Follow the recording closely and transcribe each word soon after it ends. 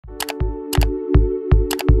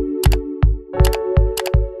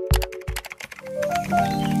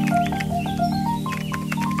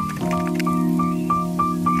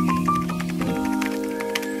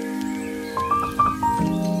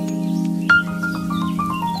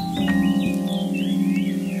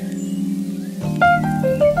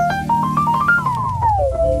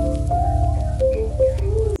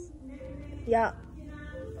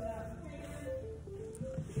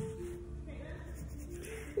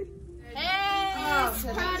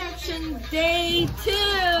Day 2.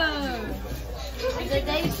 Is it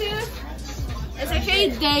day 2? It's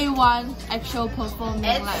actually day 1 actual performing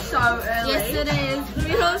live. It's so early. Yes, it is.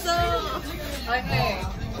 Rehearsal. Okay.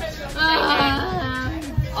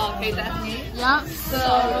 Okay, Defpheny. Yep. So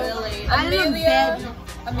early. I look dead.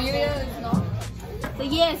 Amelia is not. So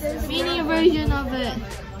yes, mini version of it.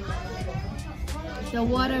 The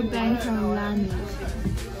water bank from Lani.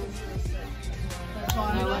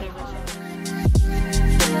 Yeah, whatever.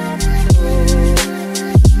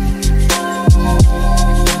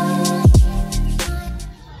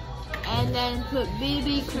 And then put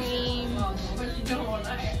BB cream.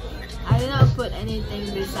 I did not put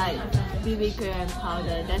anything besides BB cream and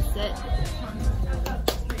powder. That's it.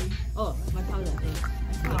 Oh, my powder thing.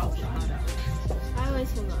 I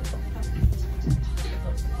always forgot.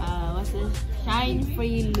 What's this? Shine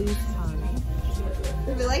Free Loose Powder. I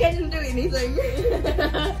feel like I didn't do anything.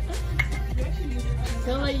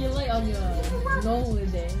 So like you like on your normal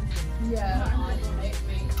day. Yeah.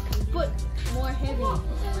 Put more heavy.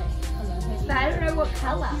 But I don't know what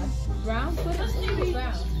color. Brown? Put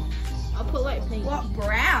brown. I'll put like pink. What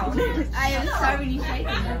brown? I have so many shades in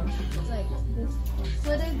them. Like this.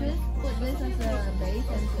 Put this as a base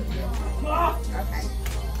and put this. Okay.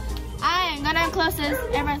 I am gonna close this.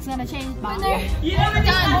 Everyone's gonna change my hair.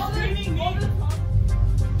 Done.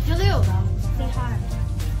 Jalil, say hi.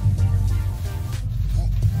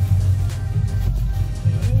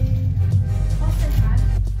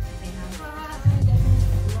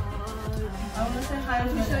 I want to say hi.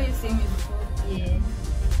 I'm sure you've seen me before. Yeah.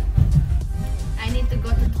 I need to go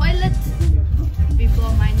to the toilet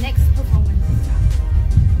before my next performance starts.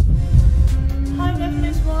 Hi,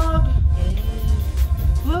 Defpheny vlog.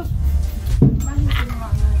 Look.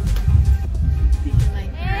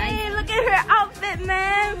 Hey, look at her outfit,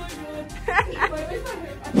 man. Act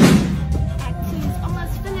 2 is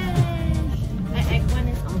almost finished. Act 1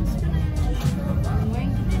 is almost finished. I'm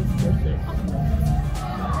wearing this.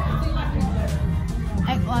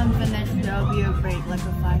 Act 1 finished. There'll be a break, like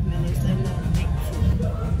a 5 minutes, and then Act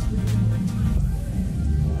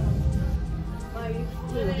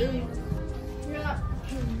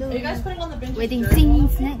 2. Are you guys putting on the bench? Wedding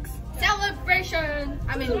scenes next. Celebration!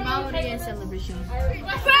 I mean, Maori and celebration.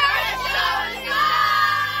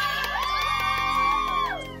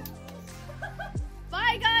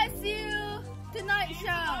 Bye guys, see you tonight show.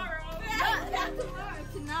 Not tomorrow,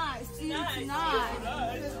 tonight. See you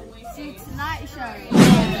tonight. See you tonight show.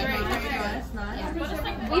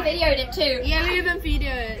 We videoed it too. Yeah, we even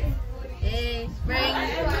videoed it. Hey,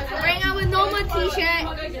 bring our normal t-shirt.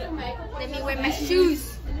 Let me wear my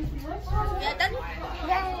shoes. Yeah, done.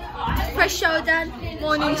 First show done.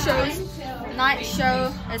 Morning shows. Night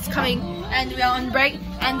show is coming, and we are on break.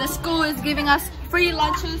 And the school is giving us free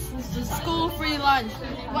lunches. This is school free lunch.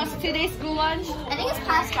 What's today's school lunch? I think it's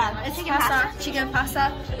pasta. It's chicken pasta. Chicken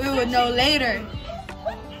pasta. We will know later.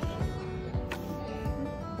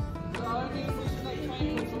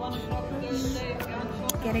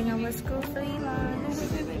 Getting our school free lunch.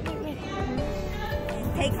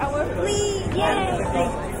 Take our free, yay!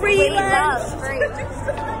 Free lunch.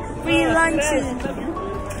 Free lunches.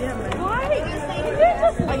 Why?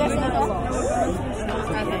 I guess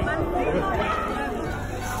okay.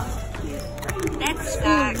 That's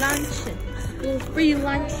school lunch. School free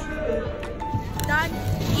lunch. Done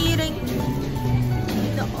eating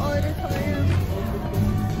in the auditorium.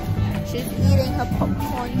 She's eating her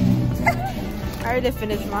popcorn. I already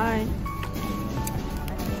finished mine.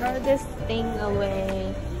 Throw this thing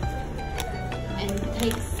away and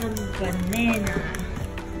take some banana.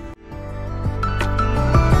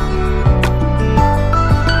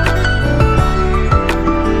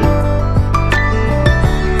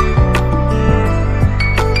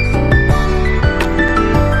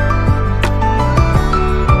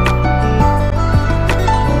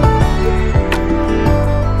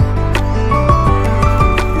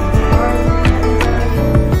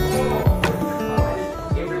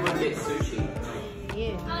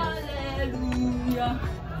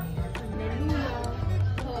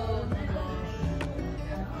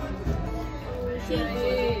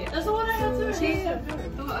 That's the one I had to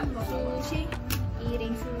Sushi.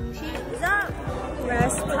 Eating sushi is up.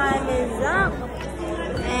 Rest time is up.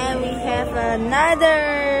 And we have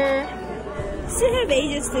another. Still have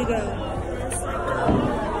ages to go. There's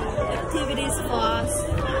like activities for us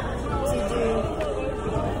to do.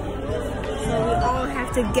 So we all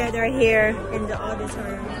have to gather here in the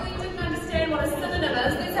auditorium. Understand what a synonym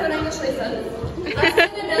is. Let's have an English lesson. A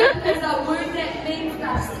synonym is a word that means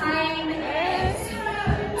the same as.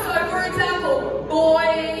 So, for example,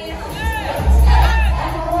 boy.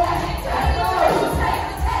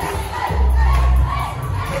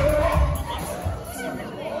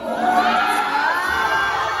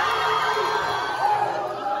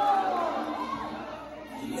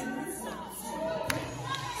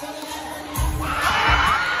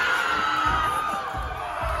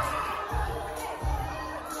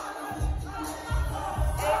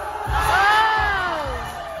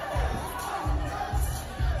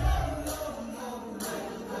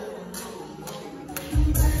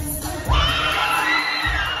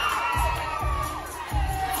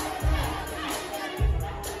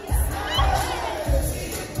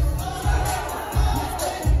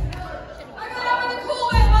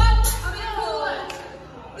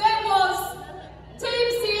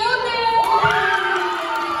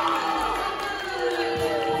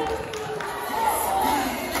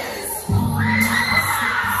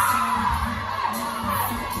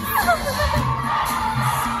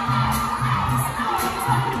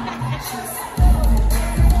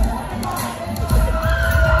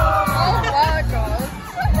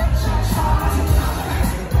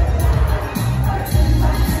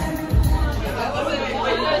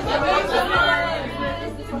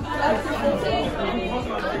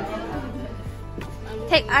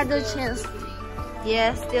 Take other chance.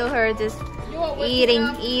 Yeah, still her just eating.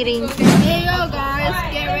 Hey yo guys,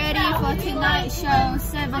 get ready for tonight's show,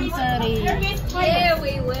 7:30. Yeah,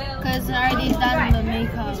 we will. Cause I already done the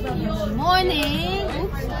makeup in the morning.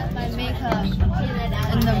 Oops, my makeup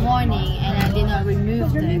in the morning, and I did not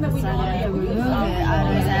remove it because I had to remove it.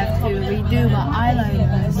 I just have to redo my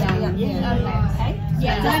eyeliner. So yeah,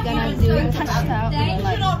 I'm just gonna do a touch up,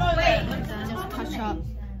 just touch up.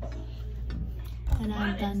 And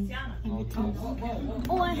I've done everything.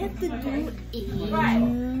 All I have to do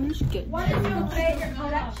is get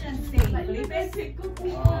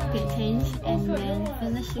changed and then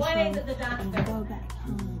finish the show and go back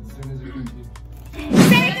home.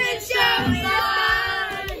 Second show!